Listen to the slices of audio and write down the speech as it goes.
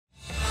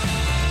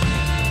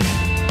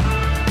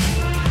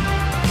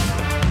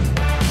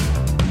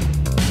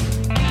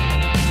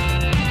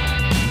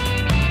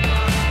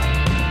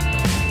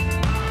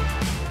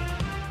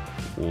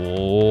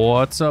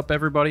What's up,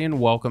 everybody, and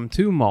welcome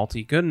to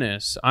Malty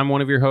Goodness. I'm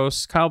one of your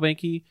hosts, Kyle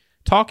Banky,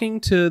 talking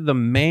to the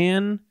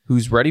man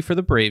who's ready for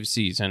the Brave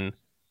season,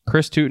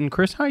 Chris Tootin.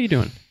 Chris, how you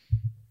doing?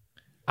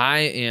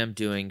 I am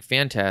doing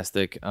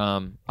fantastic.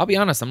 I'll be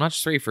honest, I'm not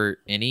just ready for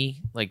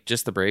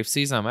just the Brave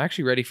season. I'm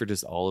actually ready for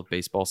just all of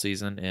baseball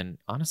season, and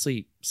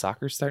honestly,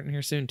 soccer's starting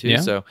here soon too. Yeah.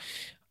 So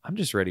I'm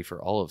just ready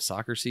for all of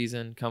soccer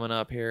season coming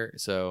up here.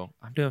 So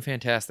I'm doing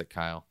fantastic,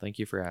 Kyle. Thank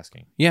you for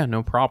asking. Yeah,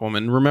 no problem.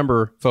 And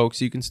remember,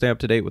 folks, you can stay up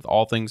to date with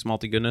all things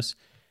Malty Goodness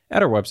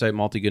at our website,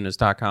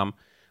 maltygoodness.com,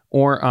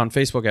 or on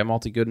Facebook at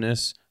Malty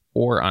Goodness,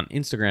 or on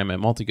Instagram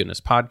at Malty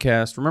Goodness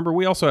Podcast. Remember,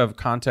 we also have a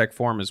contact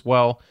form as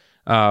well,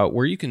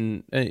 where you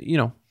can,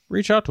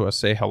 reach out to us,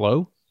 say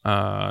hello,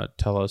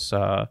 tell us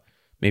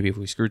maybe if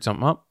we screwed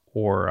something up,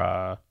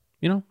 or,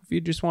 if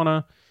you just want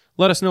to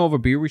let us know of a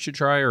beer we should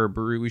try or a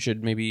brewery we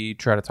should maybe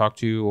try to talk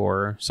to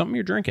or something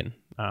you're drinking.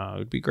 It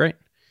would be great.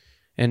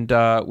 And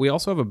we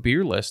also have a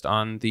beer list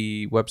on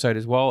the website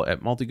as well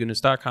at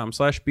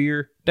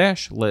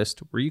maltygoodness.com/beer-list,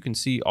 where you can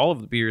see all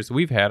of the beers that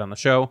we've had on the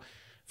show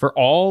for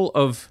all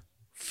of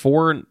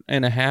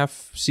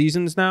 4.5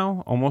 seasons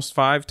now, almost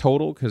 5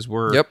 total, because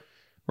we're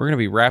going to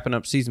be wrapping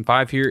up season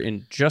 5 here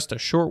in just a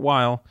short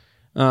while.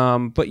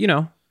 But, we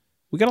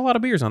got a lot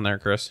of beers on there,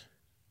 Chris.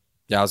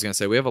 Yeah, I was going to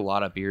say, we have a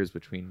lot of beers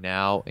between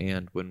now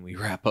and when we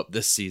wrap up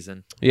this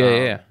season.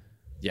 Yeah.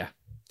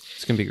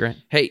 It's going to be great.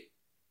 Hey,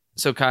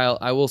 so Kyle,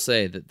 I will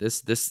say that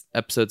this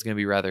episode's going to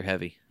be rather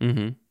heavy.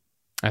 Mm-hmm.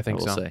 I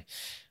think so. Say.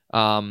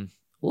 A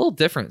little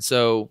different.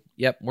 So,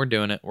 yep, we're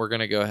doing it. We're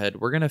going to go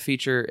ahead. We're going to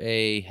feature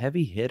a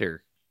heavy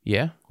hitter.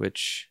 Yeah.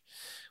 Which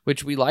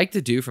we like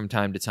to do from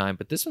time to time,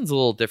 but this one's a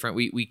little different.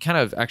 We kind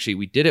of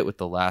we did it with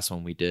the last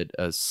one. We did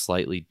a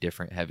slightly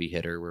different heavy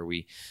hitter where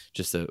we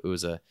it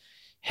was a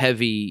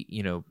heavy,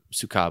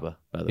 Sukaba,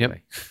 by the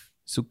way.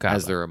 Sukaba.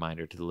 As a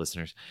reminder to the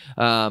listeners.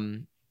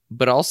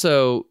 But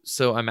also,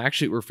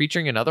 we're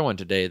featuring another one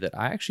today that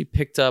I actually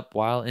picked up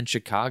while in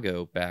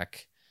Chicago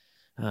back,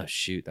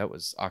 that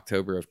was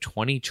October of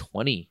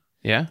 2020.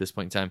 Yeah. At this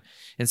point in time.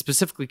 And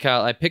specifically,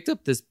 Kyle, I picked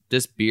up this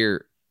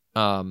beer.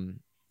 I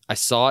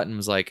saw it and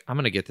was like, I'm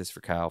going to get this for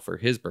Kyle for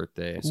his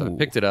birthday. So I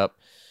picked it up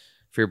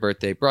for your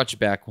birthday, brought you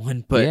back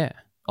one, but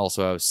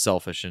also I was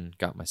selfish and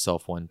got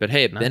myself one. But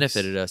hey, it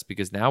benefited us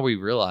because now we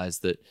realize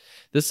that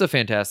this is a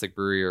fantastic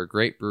brewery or a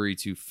great brewery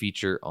to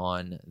feature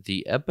on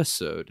the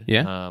episode.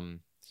 Yeah.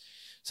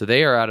 So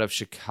they are out of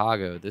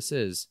Chicago. This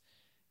is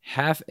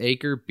Half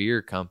Acre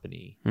Beer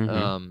Company.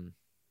 Mm-hmm.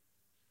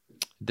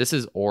 This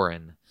is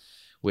Orin,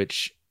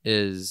 which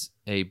is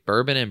a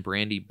bourbon and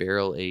brandy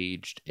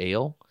barrel-aged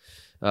ale.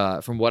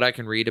 From what I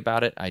can read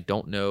about it, I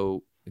don't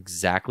know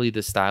exactly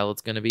the style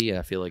it's going to be.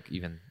 I feel like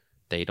even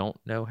they don't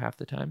know half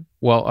the time.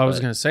 Well, I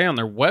was going to say on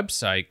their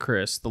website,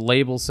 Chris, the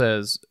label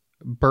says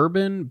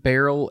bourbon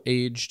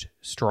barrel-aged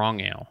strong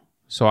ale.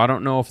 So I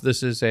don't know if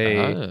this is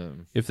a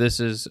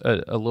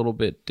little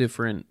bit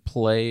different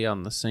play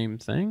on the same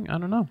thing. I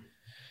don't know.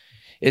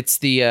 It's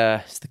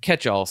the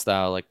catch-all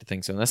style, I like to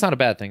think so. And that's not a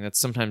bad thing. That's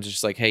sometimes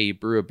just like, hey, you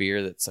brew a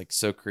beer that's like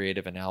so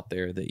creative and out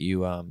there that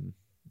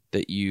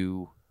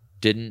you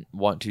didn't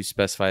want to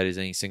specify it as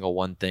any single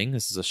one thing.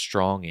 This is a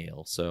strong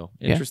ale, so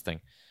interesting.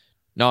 Yeah.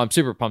 No, I'm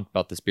super pumped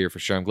about this beer for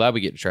sure. I'm glad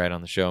we get to try it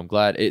on the show. I'm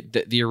glad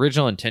the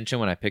original intention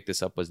when I picked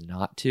this up was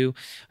not to.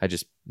 I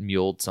just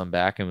muled some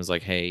back and was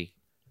like, hey,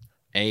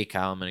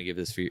 Kyle, I'm going to give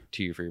this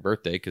to you for your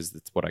birthday because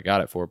that's what I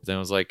got it for. But then I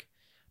was like,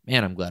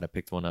 man, I'm glad I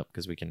picked one up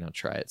because we can now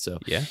try it. So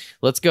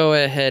let's go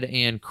ahead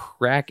and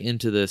crack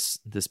into this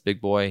big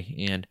boy.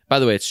 And by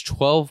the way, it's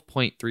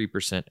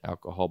 12.3%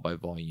 alcohol by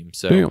volume.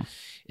 So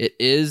it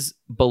is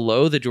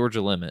below the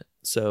Georgia limit.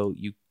 So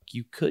you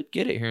could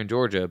get it here in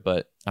Georgia,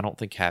 but I don't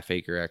think Half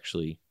Acre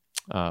actually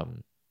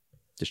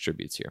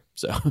distributes here.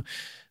 So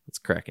let's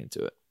crack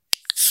into it.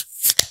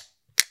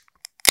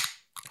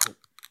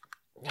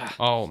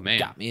 Oh,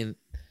 man.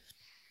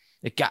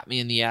 It got me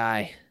in the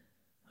eye.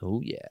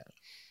 Oh, yeah.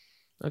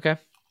 Okay.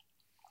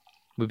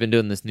 We've been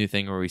doing this new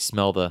thing where we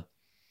smell the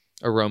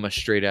aroma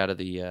straight out of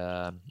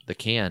the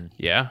can.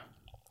 Yeah.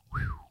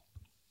 Whew.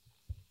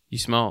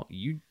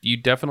 You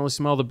definitely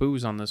smell the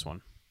booze on this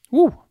one.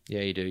 Woo.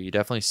 Yeah, you do. You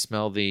definitely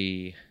smell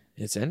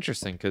it's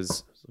interesting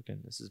because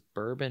this is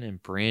bourbon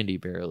and brandy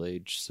barrel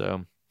aged.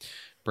 So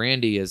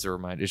brandy, as a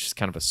reminder, is just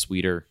kind of a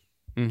sweeter.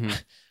 Mm-hmm.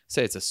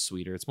 Say it's a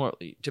sweeter. It's more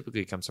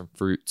typically comes from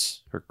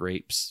fruits or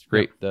grapes.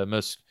 The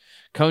most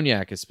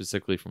cognac is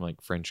specifically from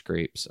like French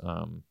grapes.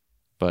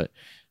 But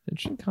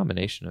interesting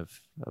combination of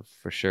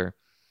for sure.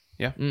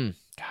 Yeah.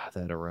 God,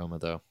 that aroma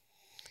though.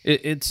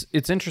 It's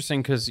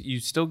interesting because you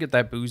still get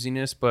that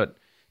booziness, but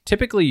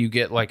typically you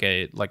get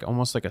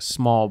almost like a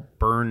small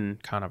burn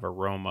kind of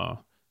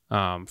aroma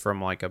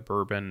from like a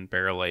bourbon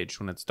barrel aged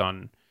when it's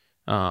done,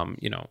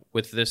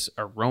 with this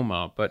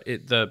aroma. But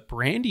the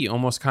brandy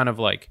almost kind of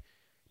like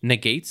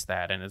negates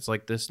that, and it's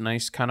like this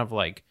nice kind of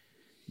like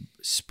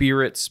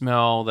spirit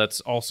smell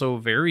that's also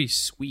very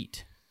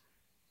sweet.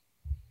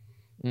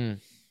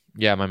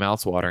 Yeah, my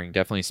mouth's watering,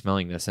 definitely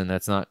smelling this, and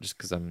that's not just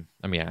because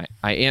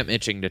I am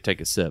itching to take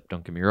a sip,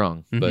 don't get me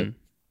wrong, but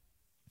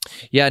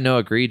Yeah, no,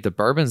 agreed. The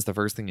bourbon's the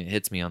first thing that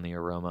hits me on the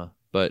aroma,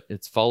 but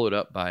it's followed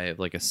up by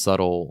like a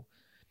subtle,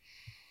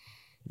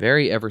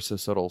 very ever so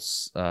subtle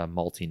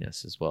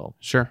maltiness as well.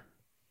 Sure.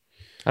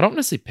 I don't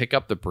necessarily pick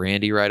up the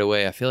brandy right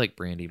away. I feel like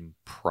brandy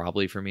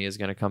probably for me is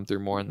going to come through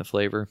more in the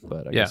flavor,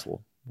 but I guess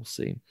we'll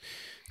see.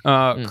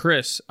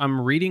 Chris,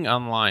 I'm reading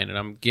online and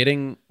I'm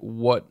getting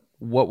what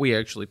we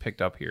actually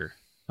picked up here.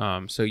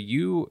 So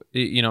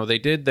they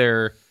did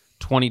their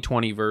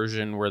 2020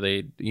 version where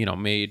they,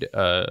 made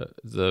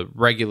the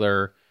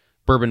regular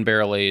bourbon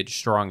barrel aged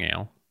strong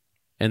ale,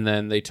 and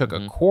then they took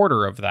a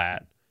quarter of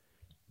that,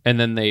 and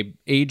then they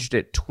aged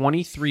it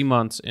 23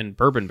 months in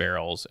bourbon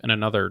barrels and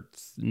another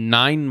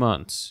 9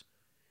 months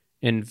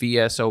in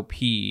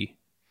VSOP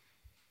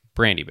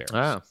brandy barrels.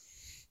 Oh,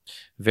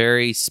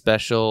 very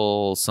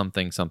special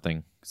something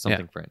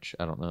French.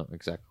 I don't know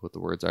exactly what the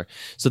words are.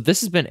 So this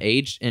has been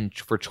aged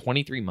for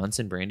 23 months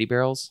in brandy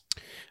barrels.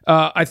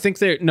 I think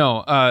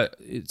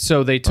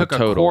so they took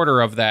a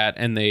quarter of that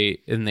and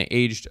they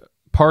aged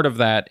part of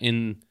that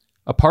in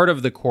a part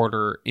of the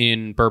quarter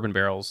in bourbon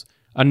barrels,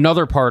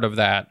 another part of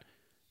that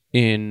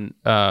in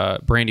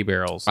brandy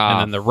barrels, and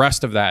then the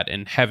rest of that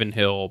in Heaven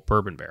Hill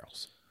bourbon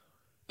barrels.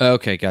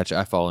 Okay, gotcha.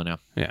 I follow now.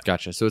 Yeah,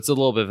 gotcha. So it's a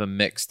little bit of a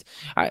mixed.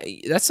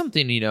 That's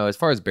something, as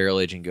far as barrel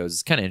aging goes,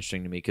 it's kind of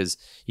interesting to me because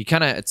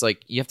it's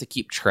like you have to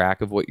keep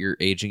track of what you're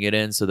aging it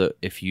in, so that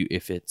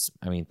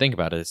think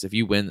about it. If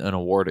you win an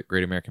award at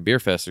Great American Beer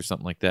Fest or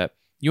something like that,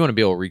 you want to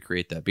be able to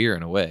recreate that beer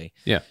in a way.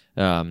 Yeah.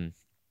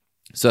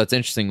 So it's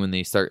interesting when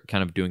they start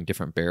kind of doing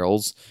different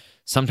barrels.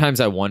 Sometimes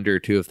I wonder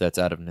too if that's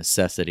out of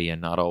necessity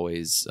and not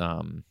always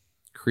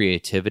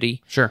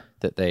creativity. Sure.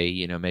 That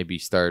they, maybe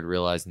started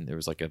realizing there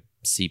was like a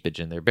seepage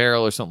in their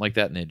barrel or something like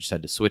that, and they just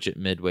had to switch it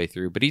midway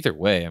through. But either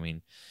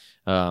way,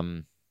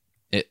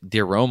 the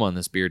aroma on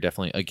this beer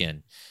definitely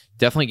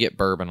get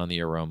bourbon on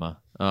the aroma.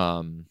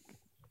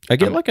 I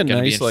get like a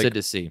nice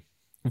to see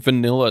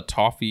vanilla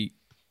toffee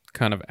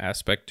kind of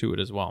aspect to it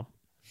as well.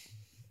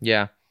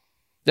 Yeah,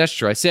 that's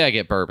true. I say I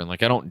get bourbon.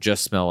 Like I don't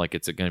just smell like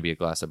it's going to be a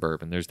glass of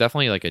bourbon. There's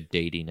definitely like a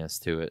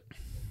datiness to it.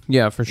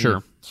 Yeah, for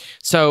sure.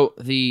 So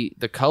the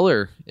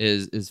color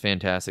is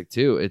fantastic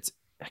too.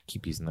 I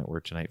keep using that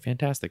word tonight.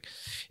 Fantastic.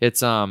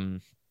 It's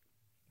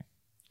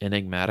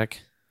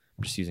enigmatic.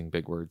 I'm just using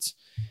big words.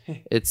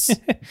 It's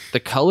the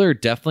color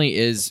definitely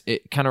is.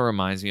 It kind of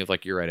reminds me of,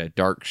 like, you're right, a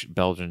dark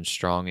Belgian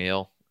strong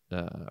ale,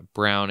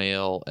 brown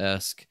ale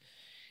esque.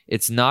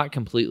 It's not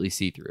completely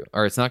see through,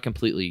 or it's not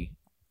completely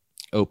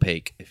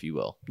opaque, if you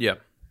will. Yeah.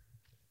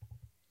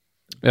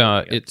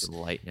 It's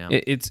light now.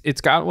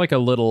 It's got like a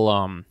little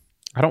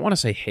I don't want to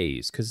say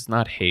haze because it's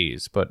not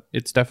haze, but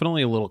it's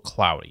definitely a little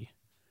cloudy.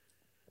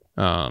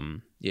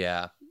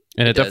 Yeah,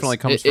 and it definitely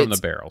comes from the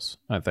barrels,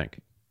 I think.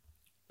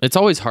 It's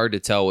always hard to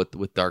tell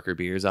with darker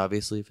beers,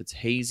 obviously, if it's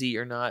hazy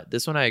or not.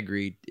 This one, I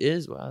agreed,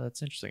 wow,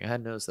 that's interesting. I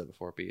hadn't noticed that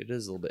before, but it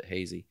is a little bit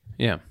hazy.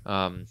 Yeah.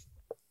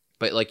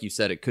 But like you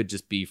said, it could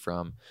just be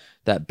from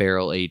that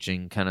barrel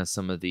aging, kind of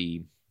some of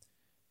the,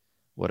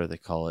 what do they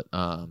call it?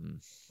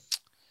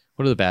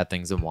 What are the bad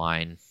things in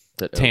wine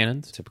that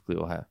tannins typically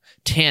will have?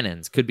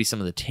 Tannins. Could be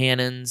some of the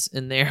tannins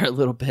in there a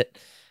little bit.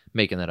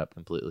 Making that up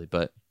completely,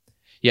 but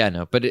yeah,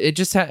 no. But it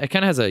just it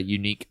kind of has a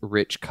unique,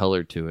 rich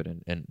color to it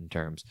in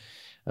terms.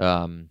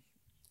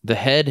 The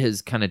head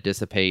has kind of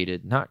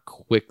dissipated, not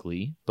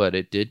quickly, but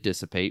it did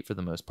dissipate for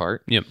the most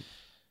part. Yep.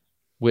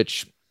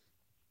 Which,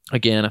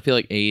 again, I feel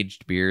like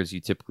aged beers, you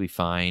typically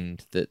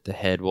find that the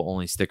head will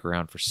only stick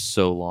around for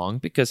so long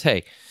because,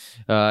 hey,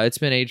 it's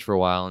been aged for a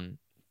while, and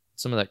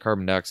some of that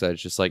carbon dioxide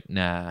is just like,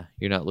 nah,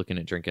 you're not looking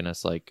at drinking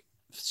us like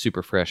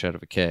super fresh out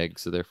of a keg,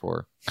 so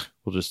therefore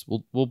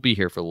we'll be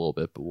here for a little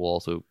bit, but we'll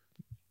also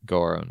go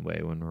our own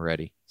way when we're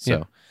ready.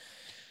 So,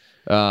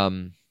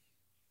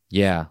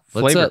 yeah.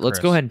 Let's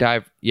go ahead and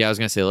dive. Yeah, I was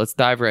gonna say let's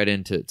dive right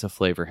into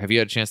flavor. Have you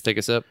had a chance to take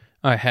a sip?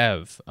 I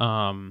have.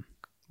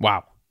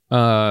 Wow.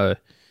 The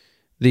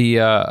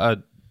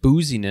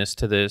booziness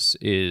to this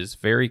is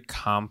very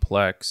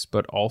complex,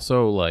 but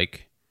also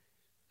like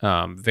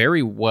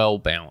very well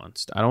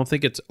balanced. I don't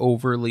think it's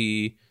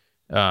overly.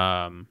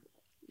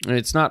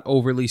 It's not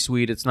overly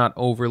sweet. It's not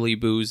overly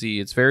boozy.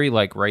 It's very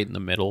like right in the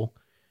middle.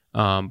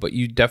 But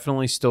you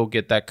definitely still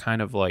get that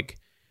kind of like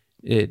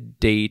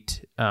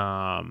date.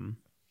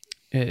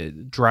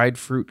 Dried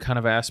fruit kind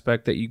of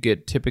aspect that you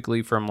get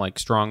typically from like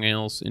strong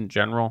ales in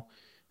general,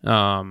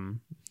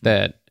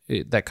 that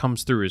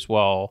comes through as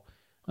well,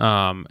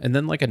 and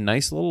then like a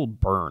nice little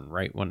burn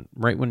right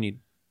when you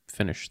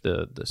finish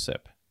the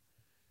sip.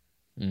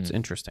 It's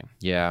interesting.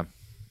 Yeah.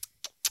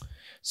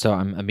 So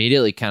I'm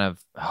immediately kind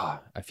of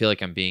I feel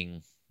like I'm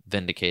being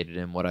vindicated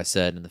in what I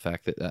said, and the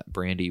fact that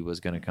brandy was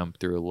going to come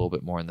through a little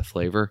bit more in the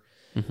flavor.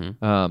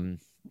 Mm-hmm.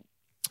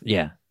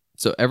 Yeah.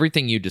 So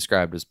everything you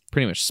described was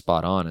pretty much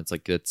spot on. It's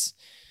like a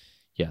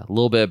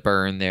little bit of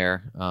burn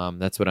there.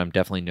 That's what I'm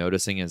definitely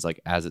noticing is like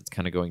as it's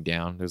kind of going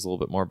down, there's a little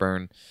bit more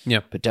burn.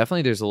 Yeah. But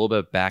definitely there's a little bit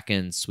of back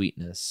end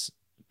sweetness,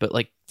 but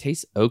like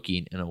tastes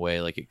oaky in a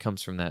way, like it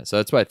comes from that. So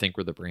that's why I think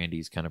where the brandy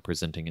is kind of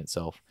presenting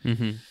itself.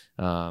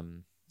 Mm-hmm.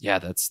 Yeah,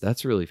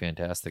 that's really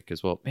fantastic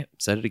as well. Man,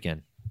 said it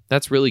again.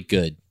 That's really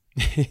good.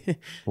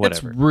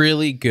 Whatever. It's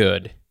really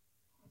good.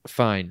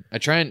 Fine.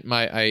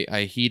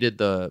 I heeded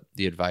the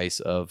advice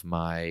of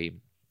my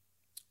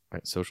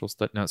not social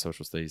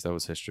studies, that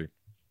was history.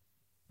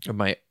 Of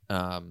my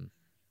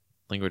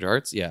language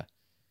arts, yeah.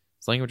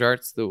 It's language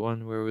arts, the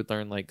one where we would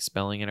learn like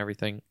spelling and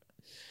everything.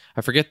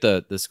 I forget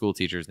the school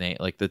teacher's name,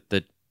 like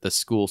the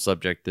school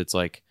subject that's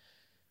like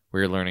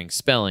we're learning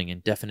spelling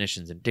and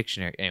definitions and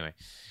dictionary. Anyway,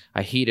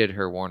 I heeded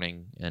her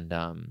warning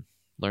and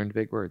learned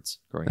big words.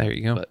 There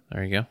you go.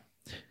 There you go.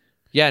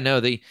 Yeah, no,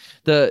 this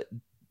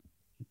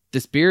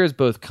beer is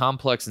both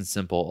complex and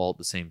simple all at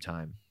the same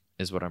time,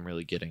 is what I'm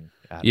really getting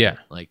at. Yeah.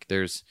 Like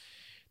there's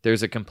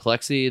a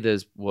complexity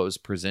that's what was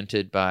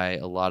presented by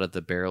a lot of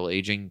the barrel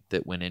aging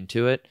that went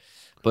into it.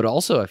 But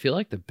also I feel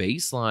like the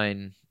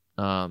baseline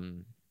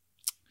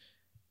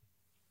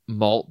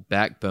malt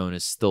backbone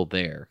is still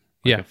there.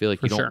 Like, I feel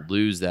like you don't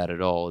lose that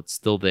at all. It's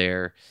still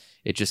there.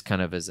 It just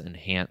kind of is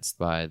enhanced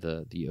by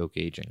the oak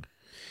aging.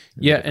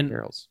 Yeah,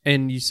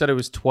 and you said it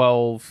was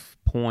 12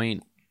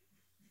 point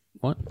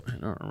what? I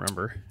don't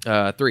remember.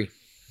 3.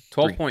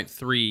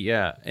 12.3,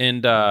 yeah.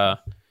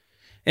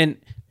 And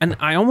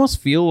I almost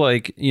feel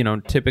like,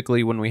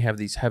 typically when we have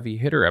these heavy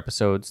hitter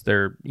episodes,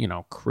 they're,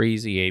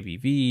 crazy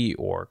ABV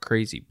or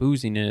crazy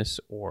booziness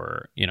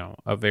or,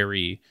 a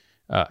very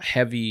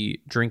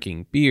heavy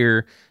drinking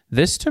beer.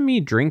 This to me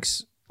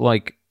drinks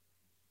like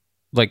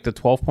the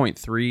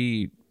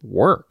 12.3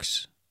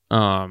 works.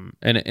 And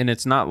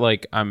it's not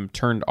like I'm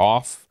turned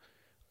off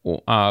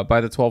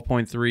by the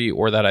 12.3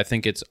 or that I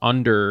think it's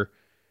under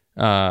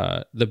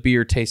the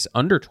beer tastes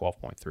under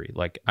 12.3.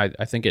 Like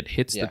I think it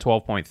hits the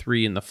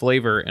 12.3 in the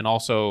flavor and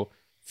also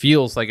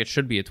feels like it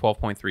should be a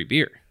 12.3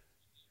 beer.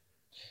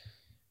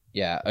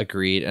 Yeah,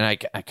 agreed. And I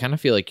kind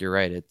of feel like you're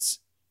right.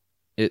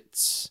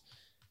 It's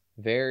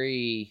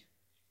very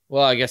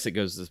well, I guess it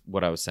goes to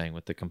what I was saying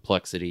with the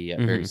complexity,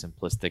 very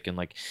simplistic, and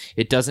like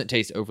it doesn't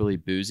taste overly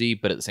boozy,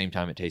 but at the same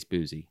time it tastes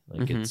boozy.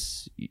 Like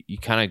it's you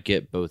kind of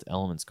get both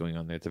elements going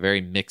on there. It's a very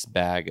mixed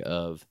bag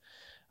of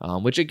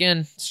which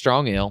again,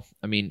 strong ale.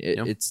 I mean,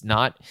 it's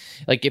not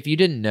like if you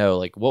didn't know,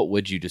 like what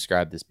would you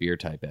describe this beer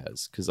type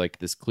as? Because like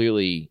this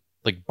clearly,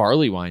 like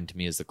barley wine to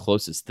me is the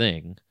closest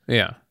thing.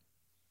 Yeah.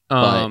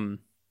 Barley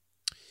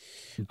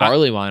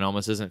wine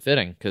almost isn't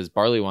fitting because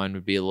barley wine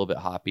would be a little bit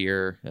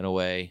hoppier in a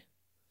way.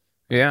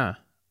 Yeah.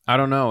 I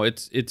don't know.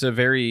 It's a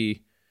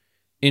very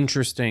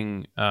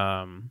interesting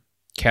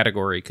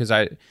category because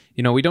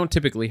we don't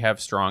typically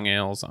have strong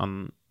ales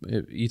on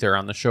either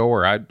on the show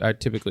or I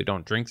typically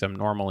don't drink them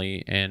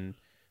normally, and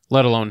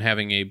let alone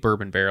having a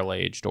bourbon barrel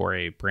aged or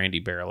a brandy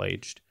barrel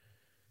aged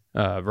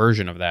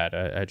version of that.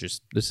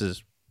 This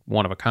is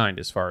one of a kind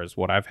as far as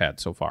what I've had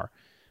so far.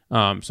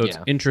 So it's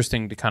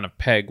interesting to kind of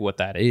peg what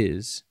that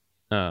is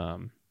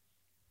when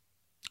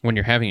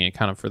you're having it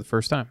kind of for the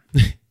first time.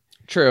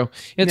 True.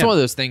 It's one of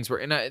those things where,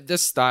 and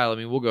this style, I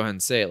mean, we'll go ahead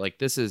and say it. Like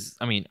this is,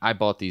 I mean, I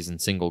bought these in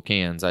single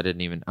cans. I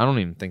don't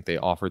even think they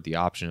offered the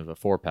option of a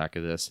 4-pack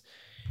of this.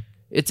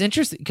 It's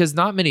interesting because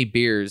not many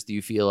beers do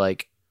you feel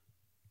like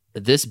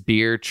this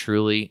beer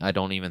truly, I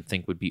don't even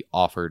think would be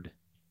offered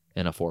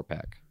in a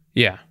 4-pack.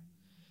 Yeah.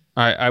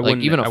 I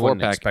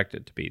wouldn't expect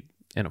it to be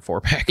in a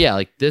 4-pack. Yeah.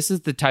 Like this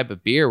is the type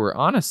of beer where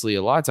honestly,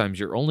 a lot of times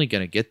you're only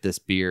going to get this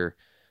beer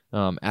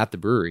at the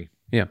brewery.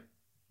 Yeah.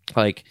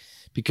 Like,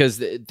 because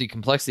the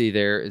complexity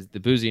there is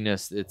the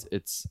booziness.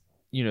 It's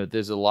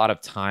there's a lot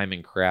of time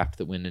and craft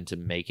that went into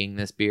making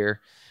this beer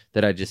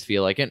that I just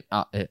feel like, and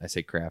I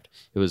say craft,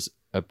 it was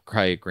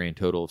probably a grand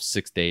total of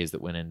 6 days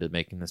that went into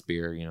making this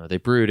beer. They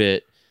brewed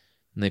it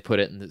and they put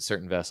it in a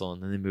certain vessel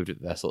and then they moved it to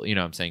the vessel, you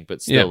know what I'm saying?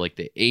 But still, like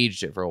they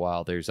aged it for a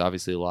while. There's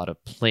obviously a lot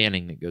of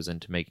planning that goes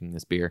into making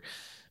this beer,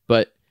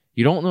 but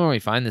you don't normally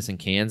find this in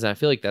cans. And I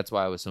feel like that's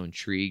why I was so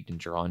intrigued and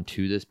drawn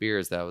to this beer,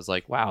 is that I was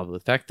like, wow,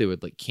 the fact they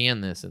would like can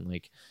this and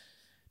like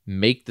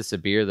make this a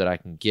beer that I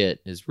can get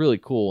is really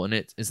cool. And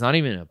it's not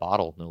even in a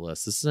bottle, no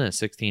less. This is in a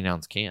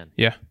 16-ounce can.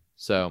 Yeah.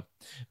 So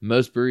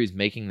most breweries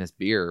making this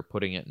beer are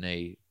putting it in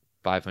a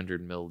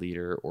 500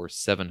 milliliter or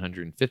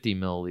 750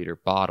 milliliter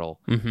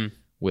bottle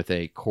with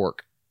a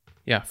cork.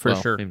 Yeah, for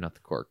sure. Maybe not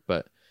the cork,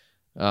 but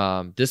like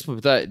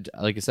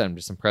I said, I'm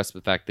just impressed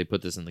with the fact they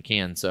put this in the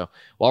can. So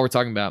while we're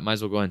talking about it, might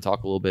as well go ahead and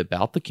talk a little bit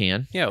about the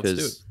can. Yeah, let's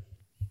do it.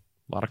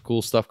 A lot of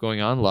cool stuff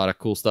going on. A lot of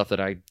cool stuff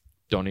that I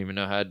don't even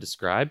know how to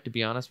describe, to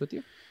be honest with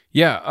you.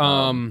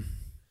 Yeah.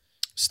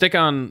 Stick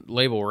on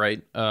label,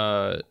 right?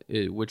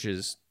 Which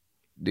is,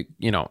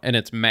 and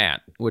it's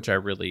matte, which I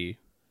really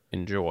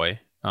enjoy.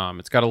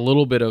 It's got a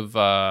little bit of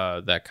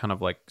that kind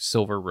of like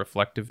silver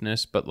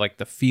reflectiveness, but like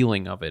the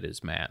feeling of it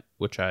is matte,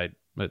 which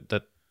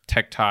the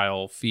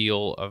tactile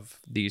feel of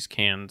these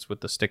cans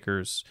with the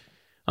stickers,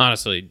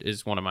 honestly,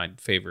 is one of my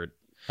favorite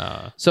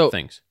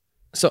things.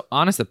 So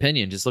honest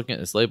opinion, just looking at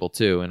this label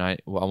too, and I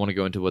want to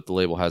go into what the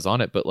label has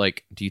on it, but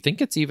like, do you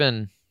think it's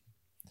even,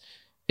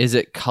 is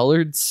it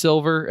colored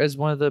silver as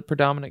one of the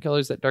predominant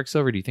colors, that dark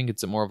silver? Do you think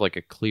it's more of like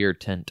a clear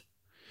tint?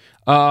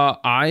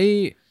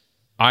 I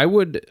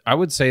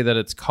would say that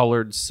it's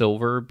colored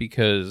silver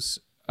because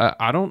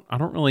I don't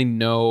really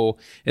know.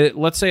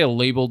 Let's say a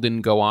label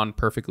didn't go on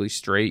perfectly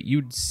straight.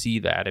 You'd see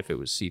that if it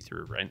was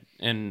see-through, right?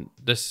 And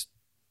this,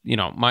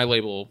 my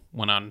label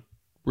went on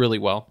really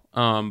well.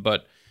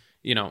 But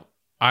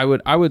I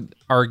would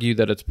argue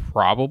that it's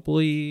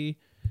probably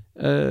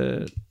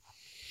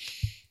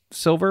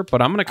silver,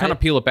 but I'm going to kind of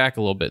peel it back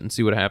a little bit and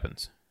see what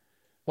happens.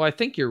 Well, I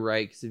think you're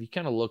right, because if you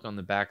kind of look on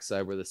the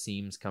backside where the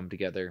seams come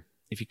together,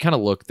 if you kind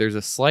of look, there's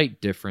a slight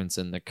difference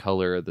in the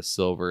color of the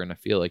silver, and I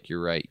feel like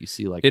you're right. You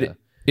see like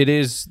it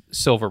is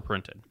silver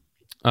printed.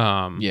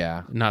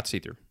 Yeah. Not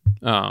see-through.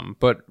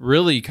 But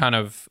really kind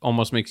of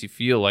almost makes you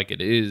feel like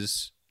it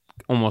is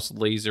almost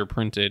laser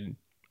printed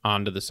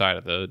onto the side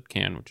of the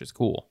can, which is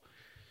cool.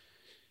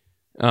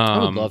 I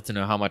would love to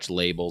know how much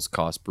labels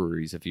cost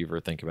breweries, if you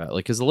ever think about it.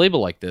 Like, because a label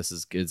like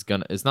this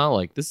it's not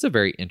like, this is a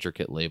very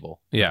intricate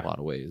label in a lot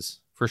of ways.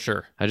 For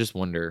sure. I just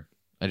wonder.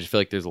 I just feel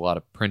like there's a lot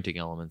of printing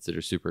elements that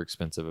are super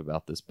expensive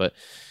about this, but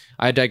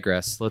I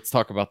digress. Let's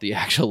talk about the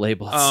actual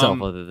label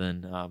itself, other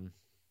than.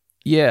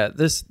 Yeah,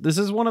 this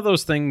is one of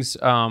those things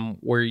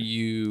where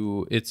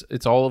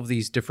it's all of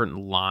these different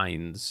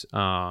lines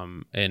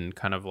and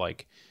kind of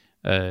like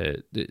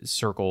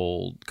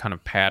circle kind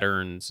of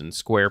patterns and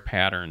square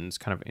patterns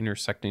kind of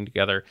intersecting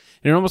together.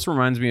 And it almost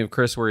reminds me of,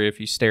 Chris, where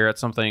if you stare at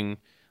something,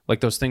 like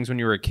those things when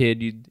you were a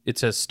kid, it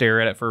says stare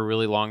at it for a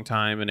really long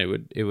time, and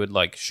it would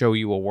like show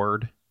you a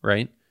word,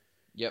 right?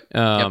 Yep.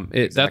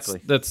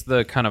 Exactly. That's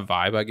the kind of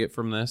vibe I get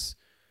from this,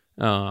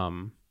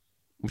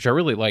 which I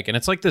really like, and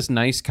it's like this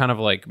nice kind of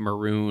like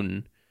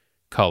maroon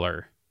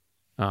color,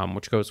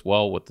 which goes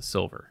well with the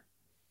silver.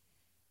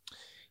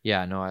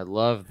 Yeah, no, I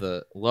love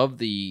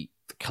the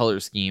color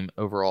scheme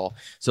overall.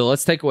 So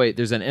let's take away.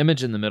 There's an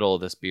image in the middle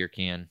of this beer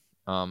can.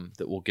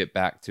 That we'll get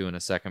back to in a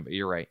second, but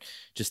you're right.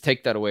 Just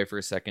take that away for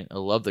a second. I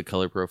love the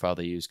color profile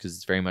they use, because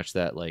it's very much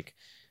that like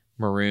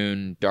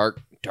maroon,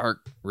 dark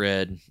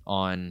red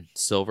on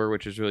silver,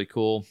 which is really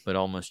cool, but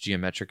almost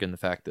geometric in the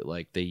fact that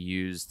like they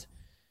used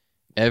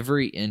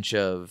every inch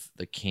of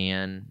the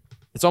can.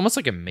 It's almost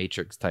like a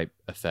matrix type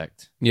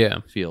effect.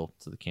 Yeah, feel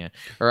to the can,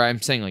 or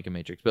I'm saying like a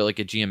matrix, but like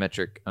a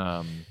geometric.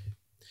 Gosh,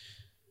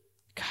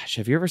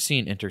 have you ever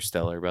seen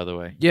Interstellar? By the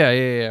way,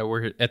 yeah.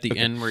 We're at the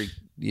end where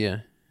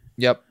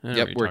Yep.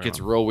 Where it gets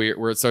real weird,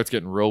 where it starts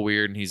getting real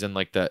weird, and he's in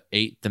like the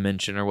 8th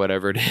dimension or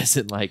whatever it is,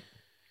 and like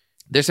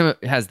there's some,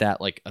 it has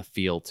that like a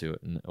feel to it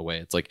in a way.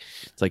 It's like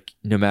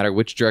no matter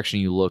which direction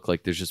you look,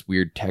 like there's just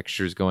weird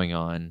textures going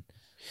on,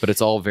 but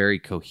it's all very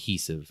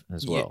cohesive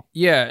as well.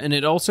 Yeah, and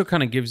it also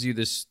kind of gives you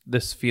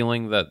this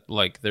feeling that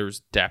like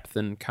there's depth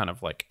and kind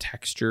of like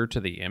texture to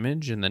the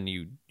image, and then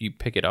you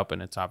pick it up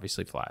and it's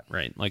obviously flat,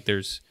 right? Like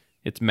it's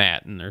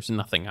matte and there's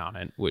nothing on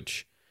it,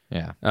 which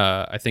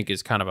I think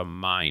is kind of a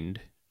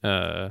mind.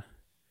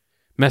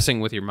 Messing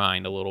with your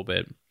mind a little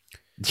bit.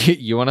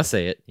 You want to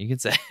say it? You can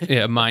say it.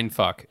 Yeah, mind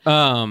fuck.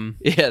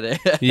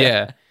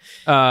 Yeah.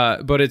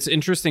 But it's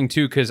interesting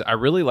too, because I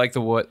really like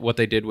what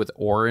they did with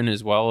Orin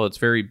as well. It's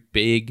very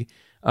big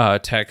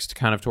text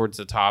kind of towards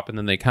the top, and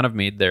then they kind of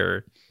made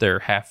their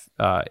Half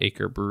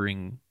Acre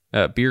Brewing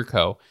Beer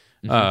Co.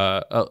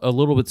 A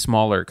little bit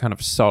smaller, kind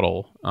of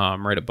subtle,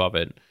 right above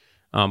it.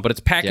 But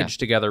it's packaged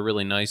together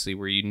really nicely,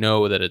 where you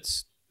know that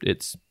it's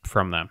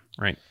from them,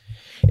 right?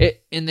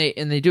 And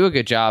they do a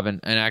good job, and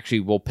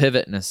actually we'll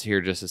pivot in this here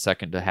just a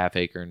second to Half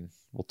Acre, and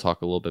we'll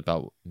talk a little bit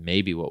about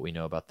maybe what we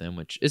know about them,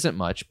 which isn't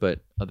much,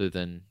 but other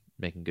than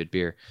making good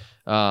beer.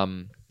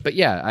 But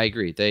yeah, I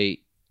agree.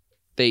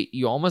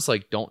 You almost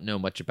like don't know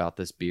much about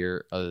this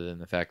beer other than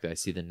the fact that I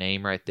see the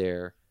name right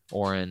there,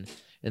 Orin,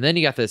 and then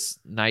you got this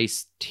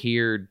nice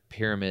tiered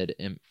pyramid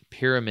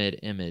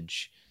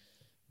image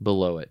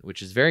below it,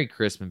 which is very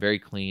crisp and very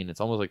clean. It's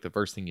almost like the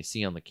first thing you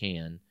see on the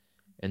can.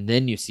 And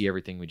then you see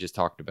everything we just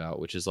talked about,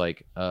 which is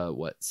like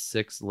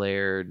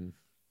 6-layered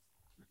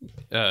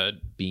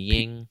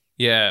being.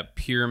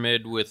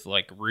 Pyramid with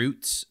like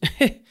roots.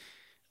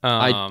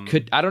 I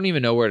don't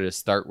even know where to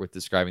start with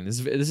describing this.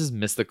 This is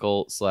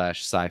mystical /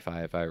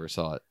 sci-fi if I ever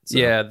saw it. So.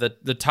 Yeah,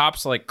 the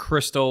top's like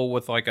crystal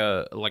with like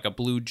a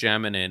blue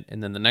gem in it,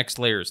 and then the next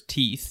layer is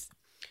teeth.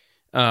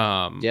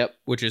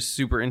 Which is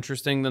super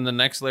interesting. Then the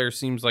next layer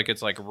seems like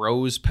it's like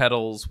rose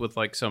petals with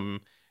like some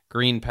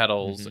green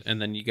petals,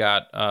 and then you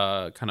got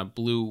kind of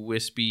blue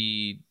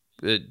wispy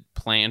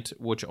plant,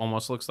 which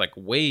almost looks like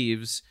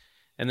waves,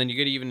 and then you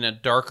get even a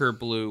darker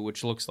blue,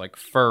 which looks like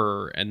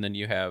fur, and then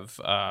you have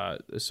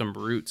some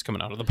roots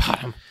coming out of the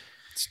bottom.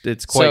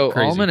 It's quite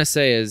crazy. All I'm gonna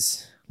say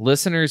is,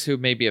 listeners who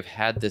maybe have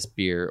had this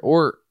beer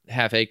or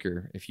Half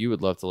Acre, if you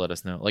would love to let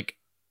us know, like,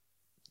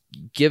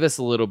 give us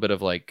a little bit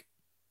of like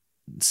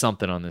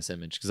something on this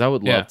image, because I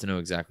would love to know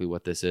exactly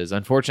what this is.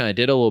 Unfortunately, I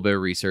did a little bit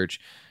of research.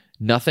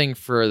 Nothing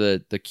for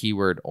the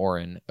keyword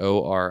Orin,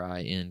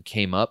 Orin,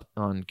 came up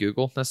on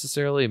Google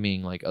necessarily,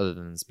 meaning like other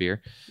than this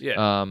beer.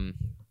 Yeah.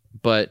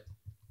 But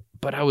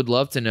I would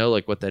love to know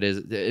like what that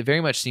is. It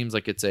very much seems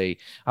like it's I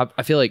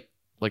feel like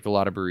a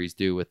lot of breweries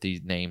do with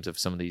these names of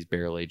some of these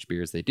barrel aged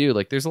beers they do.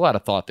 Like there's a lot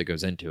of thought that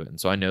goes into it,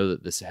 and so I know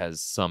that this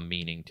has some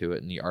meaning to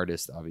it. And the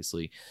artist,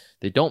 obviously,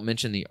 they don't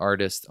mention the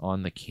artist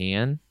on the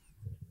can.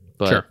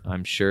 but Sure.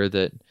 I'm sure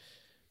that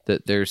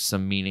there's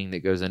some meaning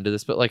that goes into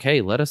this. But like,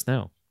 hey, let us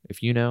know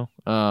if you know.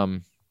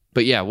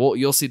 But yeah,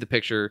 you'll see the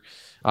picture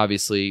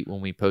obviously when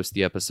we post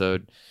the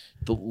episode.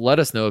 Let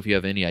us know if you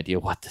have any idea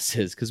what this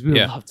is, because we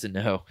would love to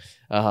know.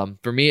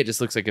 For me, it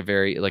just looks like a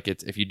very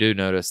it's, if you do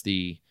notice,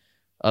 the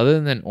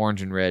other than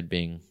orange and red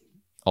being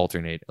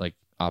alternate, like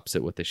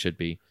opposite what they should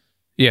be.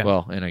 Yeah.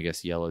 Well, and I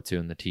guess yellow too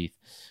in the teeth.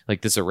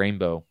 Like this, a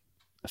rainbow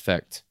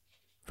effect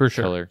For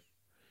sure. color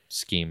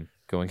scheme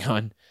going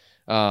on.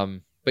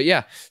 But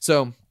yeah,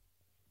 so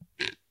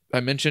I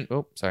mentioned.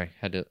 Oh, sorry,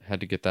 had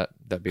to get that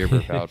beer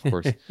burp out, of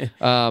course.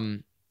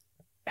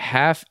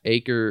 Half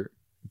Acre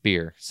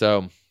Beer.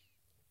 So,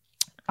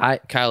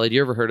 Kyle, had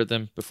you ever heard of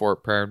them before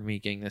prior to me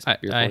getting this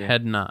beer? I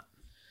had not.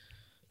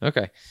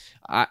 Okay.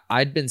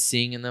 I'd been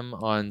seeing them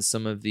on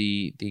some of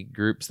the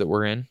groups that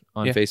we're in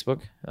on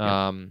Facebook.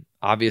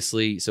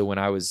 Obviously, so when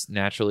I was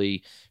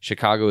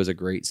Chicago is a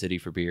great city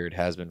for beer. It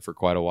has been for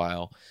quite a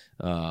while.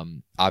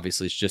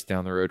 Obviously, it's just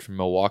down the road from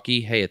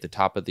Milwaukee. Hey, at the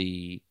top of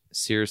the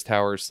Sears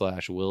Tower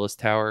 / Willis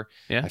Tower,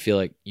 I feel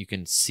like you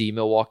can see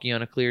Milwaukee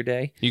on a clear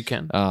day. You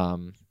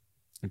can.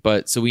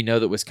 But so we know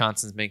that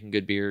Wisconsin's making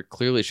good beer.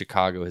 Clearly,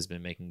 Chicago has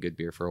been making good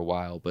beer for a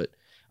while, but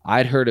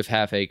I'd heard of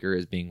Half Acre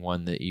as being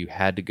one that you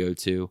had to go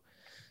to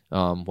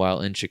while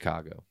in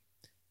Chicago.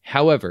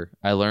 However,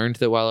 I learned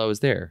that while I was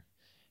there,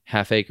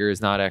 Half Acre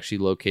is not actually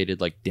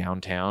located like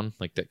downtown,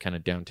 like that kind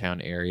of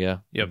downtown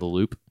area of the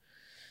Loop.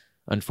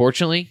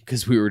 Unfortunately,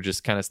 because we were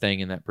just kind of staying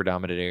in that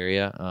predominant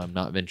area,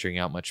 not venturing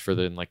out much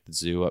further than like the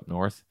zoo up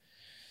north.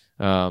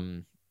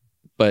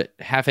 But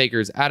Half Acre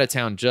is out of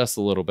town just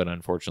a little bit,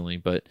 unfortunately.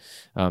 But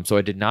so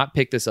I did not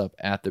pick this up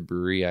at the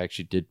brewery. I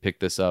actually did pick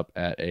this up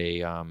at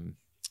a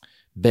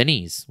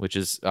Benny's, which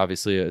is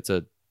obviously it's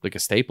a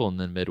staple in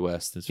the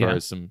Midwest as far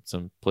as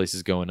some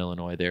places go in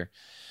Illinois there.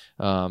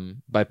 But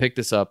I picked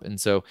this up,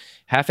 and so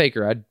Half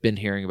Acre I'd been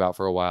hearing about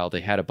for a while.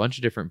 They had a bunch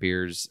of different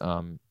beers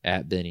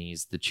at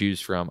Benny's to choose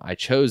from. I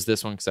chose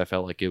this one because I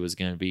felt like it was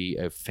going to be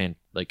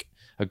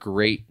a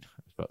great. I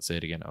was about to say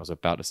it again. I was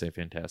about to say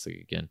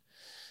fantastic again.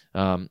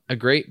 A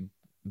great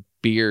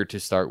beer to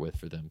start with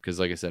for them, because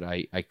like I said,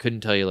 I couldn't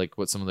tell you like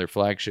what some of their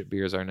flagship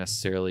beers are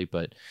necessarily,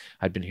 but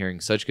I'd been hearing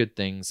such good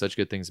things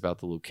about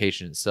the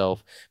location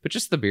itself, but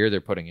just the beer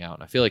they're putting out.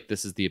 And I feel like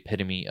this is the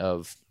epitome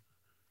of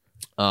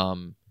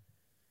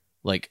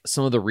like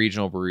some of the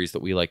regional breweries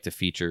that we like to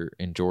feature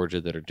in Georgia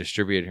that are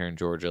distributed here in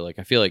Georgia. Like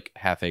I feel like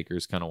Half Acre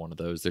is kind of one of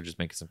those. They're just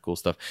making some cool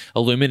stuff.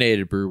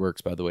 Illuminated Brew Works,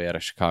 by the way, out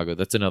of Chicago.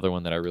 That's another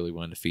one that I really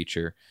wanted to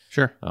feature.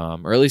 Sure.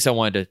 Or at least I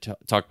wanted to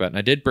talk about. And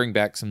I did bring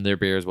back some of their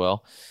beer as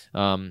well.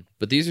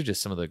 But these are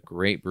just some of the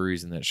great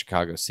breweries in that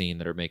Chicago scene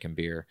that are making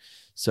beer.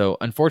 So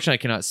unfortunately,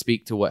 I cannot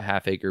speak to what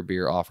Half Acre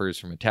Beer offers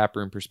from a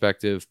taproom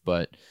perspective,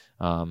 but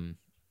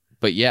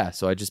yeah,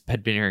 so I just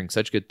had been hearing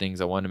such good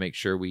things. I wanted to make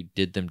sure we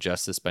did them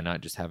justice by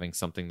not just having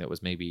something that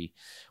was maybe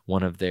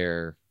one of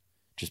their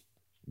just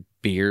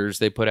beers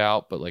they put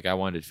out, but like I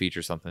wanted to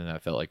feature something that I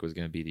felt like was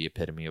going to be the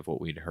epitome of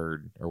what we'd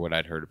heard or what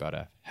I'd heard about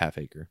a Half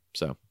Acre.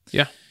 So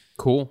yeah,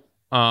 cool.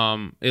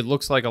 It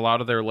looks like a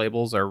lot of their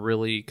labels are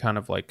really kind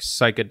of like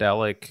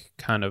psychedelic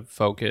kind of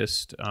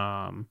focused.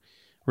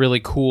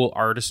 Really cool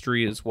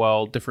artistry as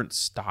well, different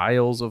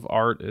styles of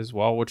art as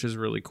well, which is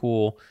really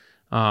cool.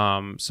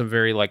 Some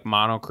very like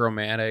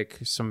monochromatic,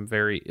 some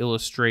very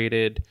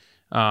illustrated,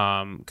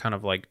 kind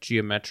of like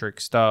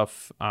geometric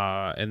stuff,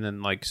 and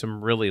then like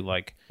some really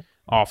like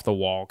off the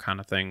wall kind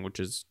of thing, which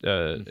is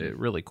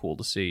really cool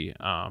to see.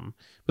 But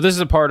this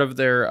is a part of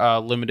their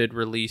limited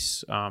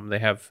release. They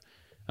have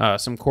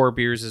some core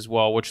beers as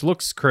well, which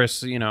looks,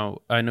 Chris,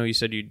 I know you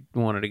said you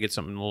wanted to get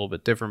something a little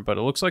bit different, but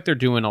it looks like they're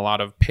doing a lot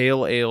of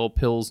pale ale,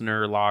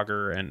 pilsner,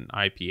 lager, and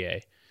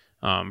IPA.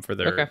 For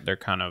their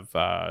kind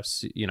of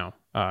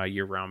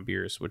year-round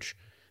beers, which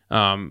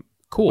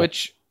cool.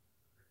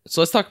 So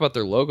let's talk about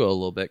their logo a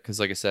little bit, because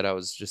like I said, I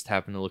was just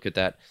happening to look at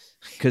that,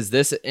 because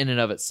this in and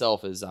of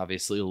itself is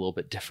obviously a little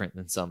bit different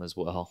than some as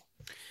well.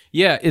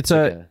 Yeah, it's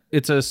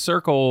a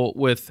circle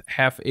with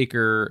Half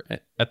Acre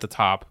at the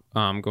top,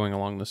 going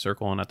along the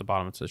circle, and at the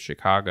bottom it says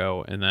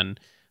Chicago, and then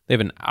they have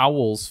an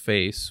owl's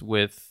face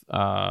with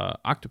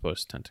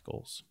octopus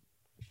tentacles,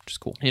 which is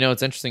cool.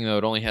 It's interesting though.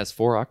 It only has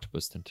 4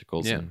 octopus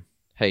tentacles. Yeah. And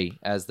hey,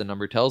 as the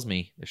number tells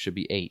me, there should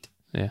be 8.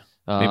 Yeah.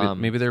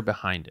 Maybe they're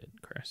behind it,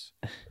 Chris.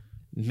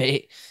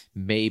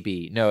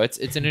 Maybe. No, it's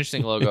an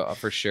interesting logo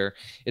for sure.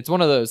 It's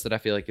one of those that I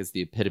feel like is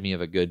the epitome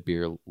of a good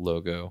beer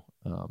logo.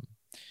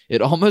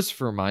 It almost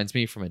reminds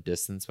me from a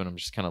distance when I'm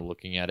just kind of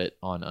looking at it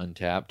on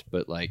Untapped,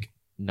 but like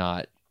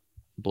not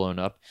blown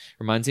up.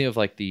 Reminds me of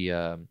like the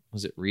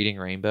was it Reading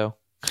Rainbow?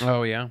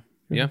 Oh yeah.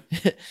 Yeah.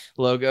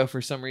 Logo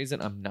for some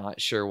reason. I'm not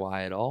sure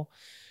why at all.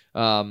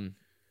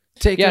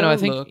 Take a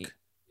look.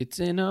 It's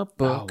in a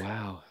book. Oh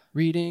wow.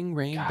 Reading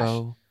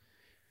Rainbow. Gosh.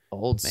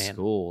 Old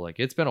school. Like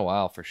it's been a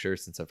while for sure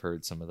since I've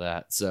heard some of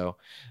that. So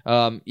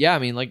yeah, I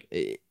mean,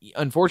 like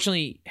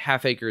unfortunately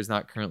Half Acre is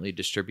not currently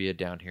distributed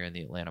down here in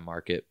the Atlanta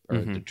market or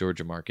the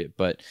Georgia market,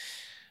 but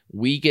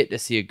we get to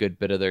see a good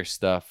bit of their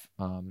stuff.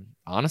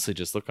 Honestly,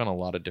 just look on a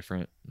lot of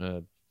different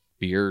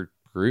beer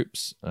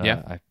groups.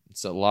 Yeah.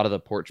 So a lot of the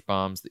porch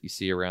bombs that you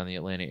see around the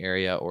Atlanta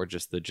area, or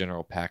just the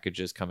general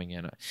packages coming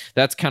in.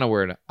 That's kind of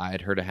where I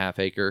had heard of Half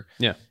Acre.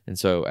 Yeah. And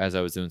so as I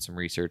was doing some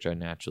research, I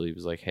naturally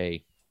was like,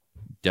 hey,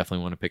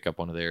 definitely want to pick up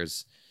one of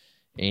theirs.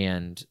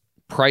 And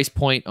price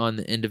point on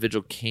the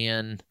individual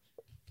can,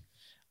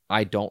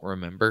 I don't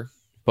remember,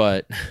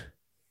 but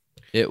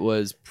it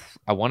was,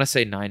 I want to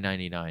say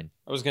 $9.99.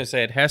 I was going to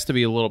say it has to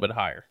be a little bit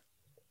higher.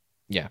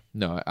 Yeah,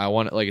 no,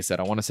 like I said,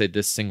 I want to say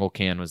this single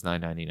can was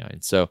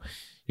 $9.99. So,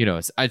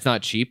 it's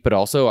not cheap, but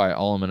also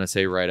all I'm going to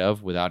say right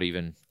of, without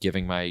even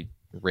giving my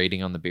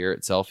rating on the beer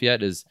itself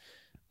yet, is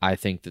I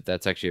think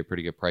that's actually a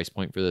pretty good price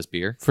point for this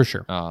beer. For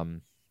sure.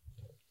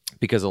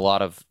 Because a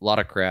lot of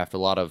craft, a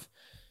lot of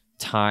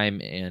time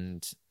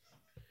and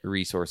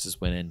resources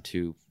went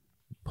into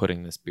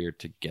putting this beer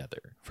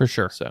together. For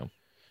sure. So,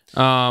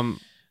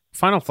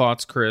 final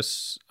thoughts,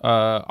 Chris.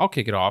 I'll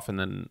kick it off and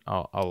then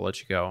I'll let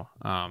you go.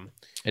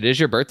 It is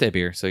your birthday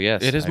beer, so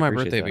yes, it is my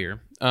birthday beer.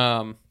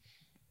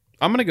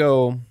 I'm gonna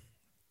go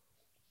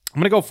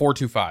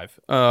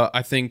 4.25.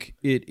 I think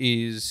it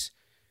is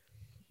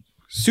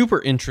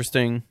super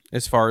interesting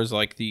as far as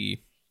like the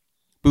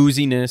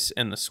booziness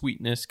and the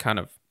sweetness kind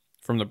of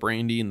from the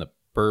brandy and the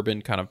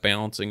bourbon kind of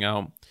balancing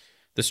out.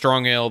 The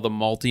strong ale, the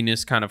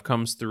maltiness kind of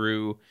comes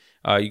through.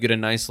 You get a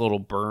nice little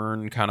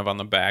burn kind of on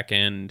the back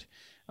end.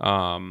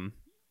 I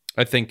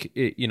think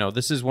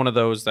this is one of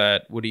those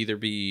that would either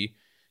be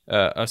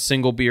a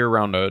single beer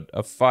around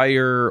a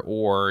fire,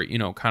 or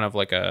kind of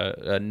like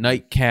a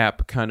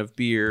nightcap kind of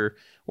beer,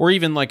 or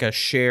even like a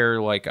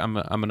share. Like I'm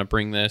gonna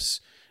bring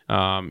this,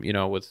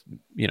 with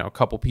a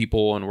couple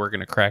people, and we're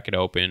gonna crack it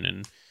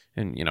open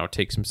and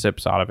take some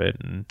sips out of it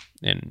and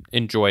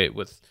enjoy it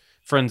with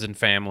friends and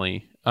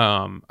family.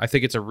 I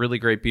think it's a really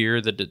great beer.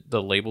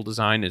 The label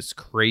design is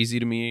crazy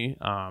to me.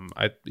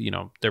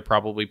 They're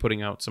probably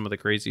putting out some of the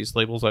craziest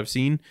labels I've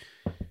seen.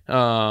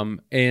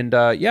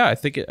 I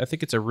think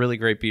it's a really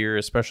great beer,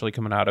 especially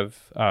coming out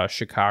of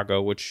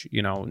Chicago, which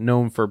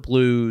known for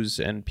blues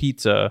and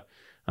pizza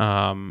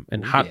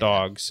and hot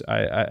dogs.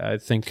 I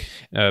think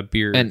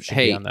beer should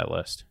be on that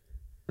list.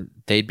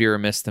 They'd be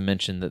remiss to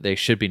mention that they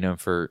should be known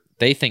for,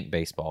 they think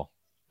baseball,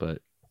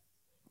 but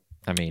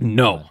I mean,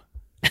 no.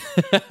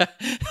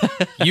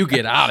 You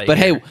get out of here.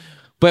 Hey,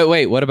 but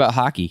wait, what about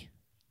hockey?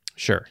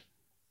 Sure.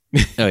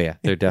 Oh yeah,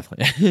 they're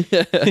definitely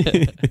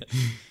okay.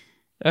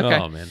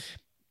 Oh man,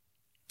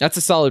 that's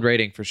a solid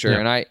rating for sure.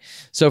 Yeah. And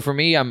so for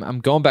me, I'm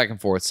going back and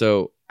forth.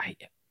 So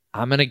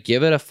I'm gonna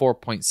give it a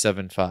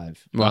 4.75.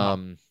 Wow.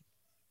 And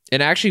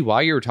actually,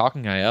 while you were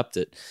talking, I upped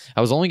it.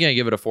 I was only gonna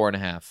give it a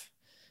 4.5,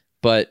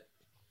 but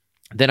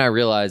then I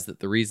realized that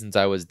the reasons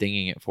I was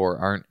dinging it for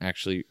aren't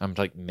actually, I'm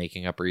like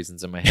making up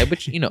reasons in my head,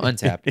 which,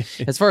 Untapped.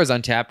 As far as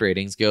Untapped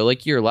ratings go,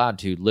 like you're allowed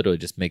to literally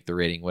just make the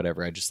rating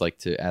whatever. I just like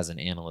to, as an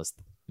analyst,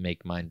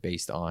 make mine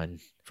based on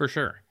for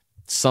sure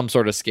some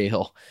sort of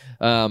scale.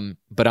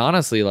 But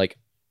honestly, like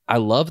I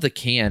love the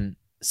can.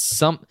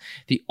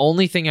 The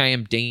only thing I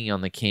am dinging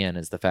on the can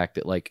is the fact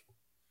that like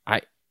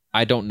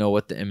I don't know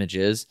what the image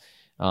is.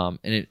 And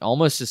it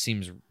almost just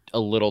seems a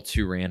little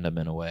too random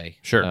in a way.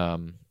 Sure.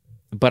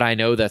 But I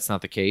know that's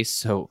not the case.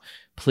 So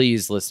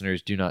please,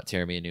 listeners, do not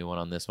tear me a new one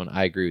on this one.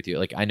 I agree with you.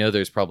 Like, I know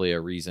there's probably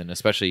a reason,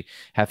 especially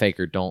Half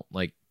Acre.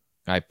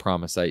 I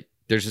promise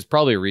there's just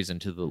probably a reason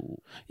to the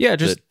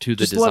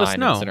design. Let us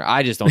know.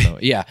 I just don't know.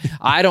 Yeah.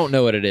 I don't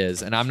know what it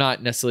is. And I'm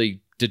not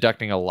necessarily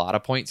deducting a lot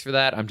of points for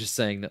that. I'm just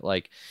saying that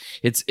like,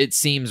 it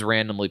seems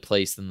randomly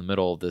placed in the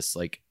middle of this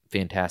like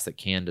fantastic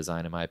can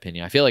design, in my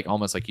opinion. I feel like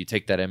almost like you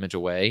take that image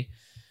away,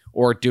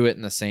 or do it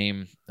in the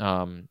same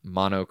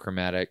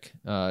monochromatic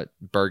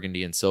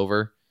burgundy and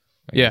silver.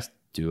 I guess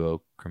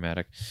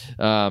duochromatic.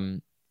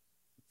 That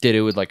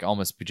it would like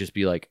almost just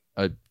be like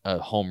a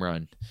home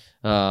run.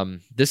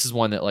 This is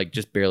one that like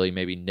just barely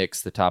maybe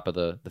nicks the top of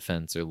the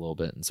fence a little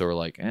bit. And so we're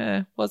like,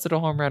 was it a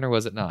home run or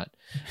was it not?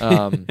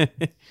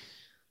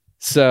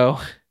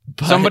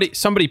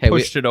 Somebody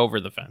pushed it over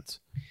the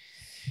fence.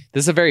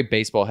 This is a very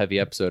baseball heavy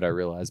episode, I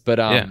realize, but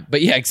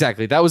yeah,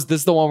 exactly. This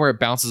is the one where it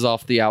bounces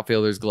off the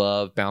outfielder's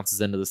glove, bounces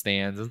into the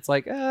stands. And it's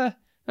like,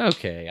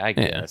 okay, I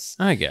guess.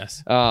 Yeah, I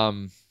guess.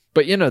 But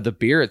the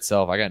beer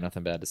itself, I got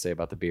nothing bad to say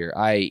about the beer.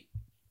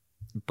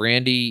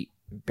 Brandy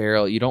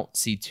barrel, you don't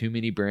see too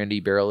many brandy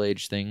barrel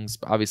aged things.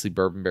 Obviously,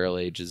 bourbon barrel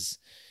ages,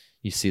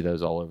 you see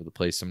those all over the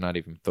place. So I'm not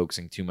even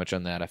focusing too much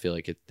on that. I feel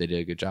like they did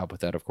a good job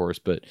with that, of course.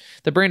 But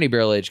the brandy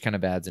barrel age kind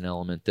of adds an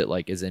element that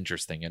like is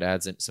interesting. It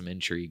adds some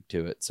intrigue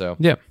to it. So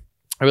yeah,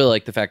 I really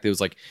like the fact that it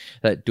was like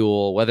that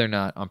dual, whether or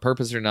not on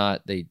purpose or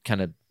not, they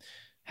kind of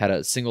had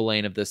a single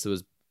lane of this that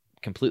was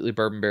completely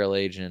bourbon barrel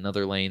aged and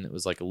another lane that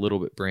was like a little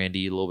bit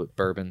brandy, a little bit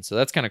bourbon. So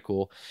that's kind of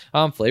cool.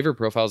 Flavor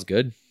profile is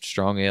good.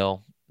 Strong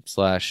ale /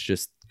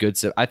 just good.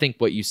 So I think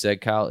what you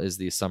said, Kyle, is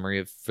the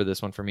summary for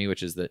this one for me,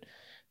 which is that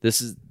this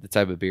is the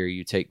type of beer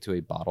you take to a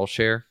bottle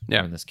share, or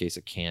in this case,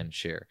 a can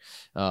share,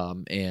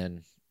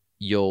 and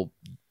you'll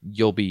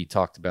be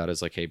talked about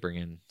as like, hey, bring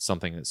in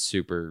something that's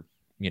super,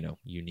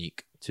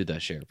 unique to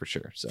that share for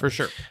sure. So for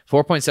sure,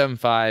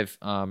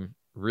 4.75,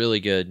 really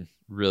good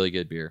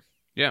beer.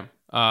 Yeah,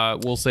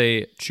 We'll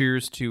say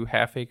cheers to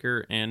Half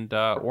Acre and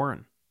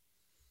Orin.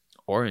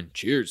 Orin,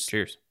 cheers.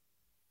 Cheers.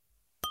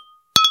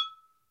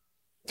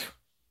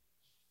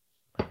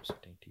 So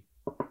dainty.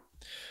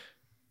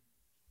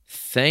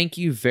 Thank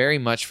you very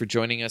much for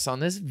joining us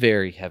on this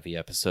very heavy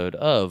episode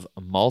of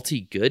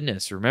Malty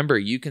Goodness. Remember,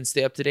 you can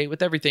stay up to date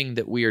with everything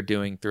that we are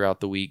doing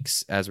throughout the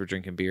weeks as we're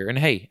drinking beer. And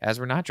hey, as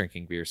we're not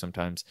drinking beer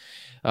sometimes,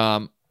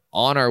 on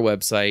our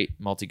website,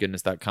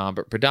 maltygoodness.com,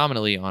 but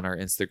predominantly on our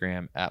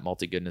Instagram at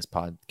Malty Goodness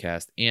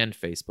Podcast and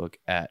Facebook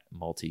at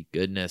Malty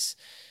Goodness.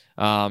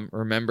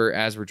 Remember,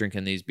 as we're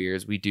drinking these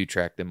beers, we do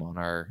track them on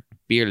our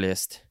beer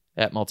list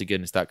at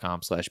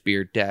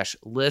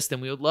maltygoodness.com/beer-list. And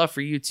we would love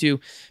for you to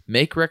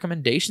make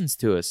recommendations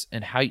to us.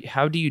 And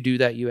how do you do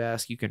that, you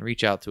ask? You can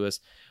reach out to us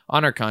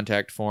on our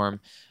contact form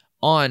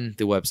on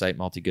the website,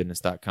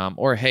 maltygoodness.com,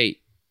 or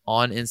hey,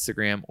 on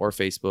Instagram or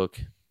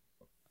Facebook.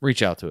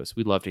 Reach out to us.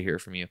 We'd love to hear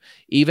from you,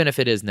 even if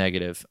it is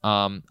negative.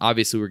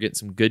 Obviously, we're getting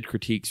some good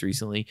critiques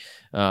recently.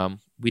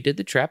 We did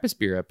the Trappist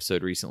beer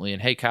episode recently,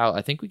 and hey, Kyle,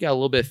 I think we got a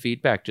little bit of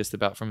feedback just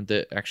about from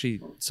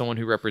someone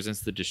who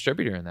represents the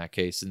distributor in that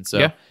case, and so.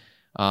 Yeah.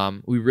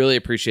 We really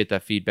appreciate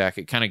that feedback.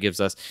 It kind of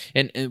gives us,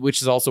 and which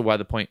is also why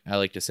the point I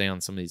like to say on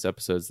some of these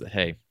episodes that,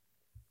 hey,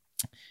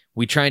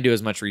 we try and do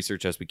as much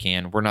research as we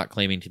can. We're not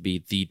claiming to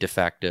be the de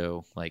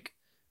facto, like,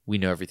 we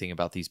know everything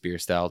about these beer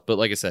styles. But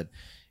like I said,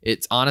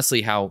 it's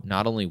honestly how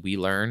not only we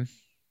learn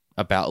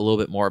about a little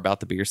bit more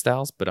about the beer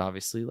styles, but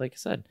obviously, like I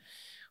said,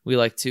 we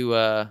like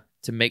to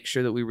make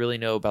sure that we really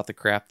know about the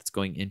craft that's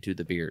going into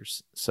the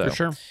beers. So, for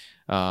sure.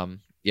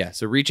 Yeah,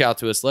 so reach out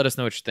to us. Let us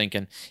know what you're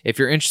thinking. If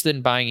you're interested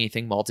in buying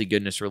anything Malty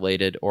Goodness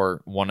related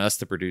or want us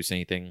to produce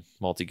anything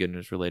Malty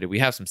Goodness related, we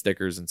have some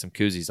stickers and some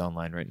koozies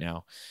online right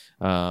now.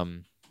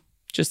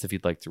 Just if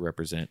you'd like to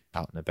represent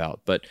out and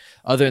about. But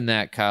other than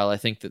that, Kyle, I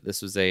think that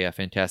this was a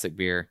fantastic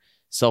beer.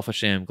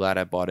 Selfishly, I'm glad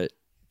I bought it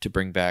to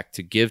bring back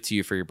to give to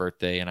you for your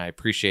birthday, and I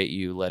appreciate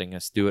you letting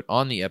us do it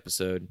on the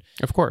episode.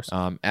 Of course.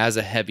 As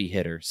a heavy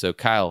hitter. So,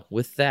 Kyle,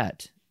 with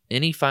that,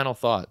 any final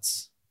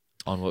thoughts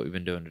on what we've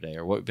been doing today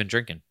or what we've been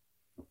drinking?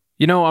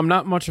 You know, I'm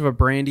not much of a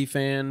brandy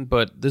fan,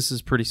 but this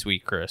is pretty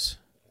sweet, Chris.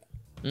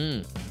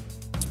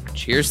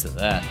 Cheers to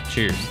that.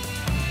 Cheers.